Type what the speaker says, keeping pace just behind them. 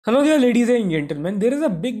Hello there, ladies and gentlemen. There is a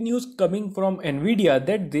big news coming from Nvidia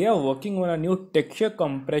that they are working on a new texture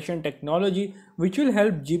compression technology which will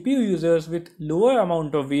help GPU users with lower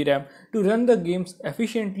amount of VRAM to run the games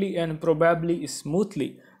efficiently and probably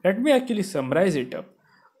smoothly. Let me actually summarize it up.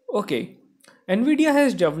 Okay, Nvidia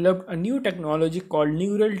has developed a new technology called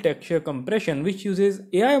Neural Texture Compression, which uses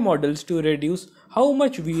AI models to reduce how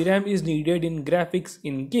much VRAM is needed in graphics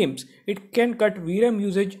in games. It can cut VRAM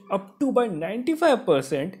usage up to by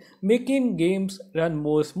 95%, making games run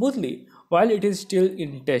more smoothly. While it is still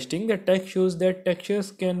in testing, the tech shows that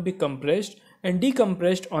textures can be compressed and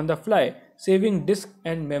decompressed on the fly, saving disk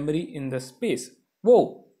and memory in the space.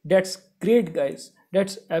 Whoa, that's great, guys!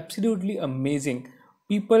 That's absolutely amazing.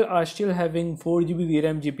 People are still having 4 GB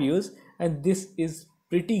VRAM GPUs, and this is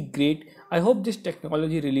pretty great. I hope this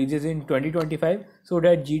technology releases in 2025 so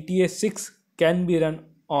that GTA 6 can be run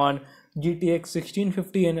on GTX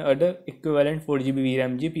 1650 and other equivalent 4 GB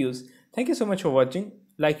VRAM GPUs. Thank you so much for watching.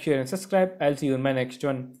 Like, share and subscribe. I'll see you in my next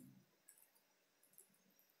one.